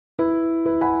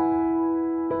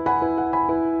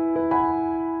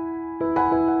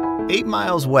8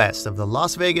 miles west of the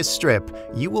Las Vegas Strip,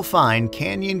 you will find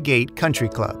Canyon Gate Country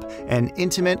Club, an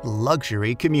intimate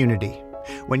luxury community.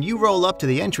 When you roll up to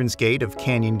the entrance gate of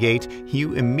Canyon Gate,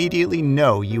 you immediately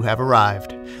know you have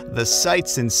arrived. The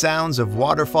sights and sounds of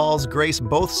Waterfalls grace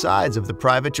both sides of the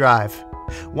private drive.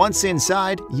 Once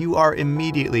inside, you are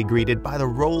immediately greeted by the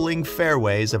rolling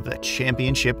fairways of the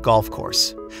championship golf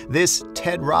course. This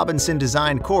Ted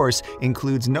Robinson-designed course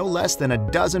includes no less than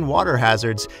a dozen water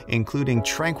hazards, including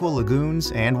tranquil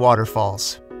lagoons and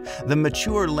waterfalls. The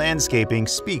mature landscaping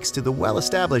speaks to the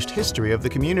well-established history of the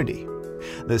community.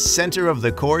 The center of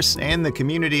the course and the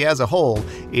community as a whole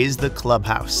is the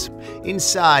clubhouse.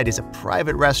 Inside is a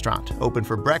private restaurant open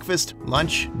for breakfast,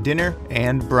 lunch, dinner,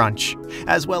 and brunch,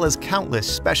 as well as countless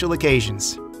special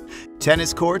occasions.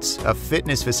 Tennis courts, a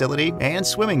fitness facility, and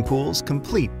swimming pools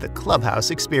complete the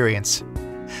clubhouse experience.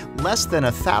 Less than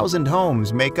 1,000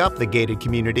 homes make up the gated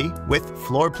community, with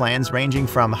floor plans ranging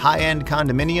from high-end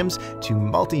condominiums to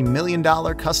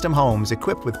multi-million-dollar custom homes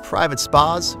equipped with private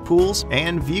spas, pools,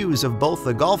 and views of both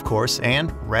the golf course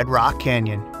and Red Rock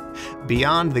Canyon.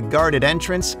 Beyond the guarded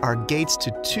entrance are gates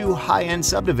to 2 high-end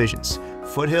subdivisions,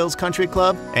 Foothills Country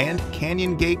Club and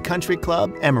Canyon Gate Country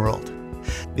Club Emerald.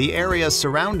 The area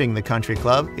surrounding the country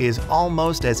club is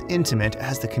almost as intimate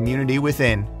as the community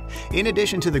within. In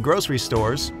addition to the grocery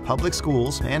stores, public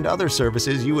schools, and other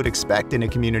services you would expect in a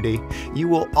community, you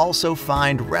will also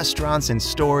find restaurants and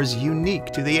stores unique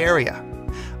to the area.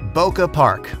 Boca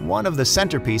Park, one of the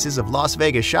centerpieces of Las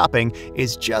Vegas shopping,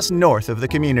 is just north of the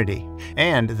community,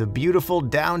 and the beautiful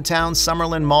downtown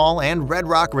Summerlin Mall and Red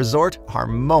Rock Resort are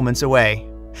moments away.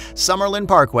 Summerlin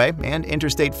Parkway and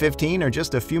Interstate 15 are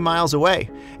just a few miles away,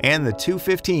 and the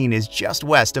 215 is just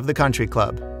west of the country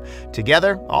club.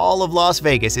 Together, all of Las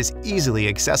Vegas is easily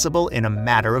accessible in a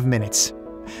matter of minutes.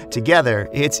 Together,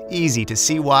 it's easy to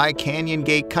see why Canyon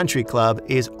Gate Country Club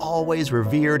is always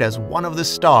revered as one of the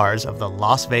stars of the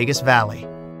Las Vegas Valley.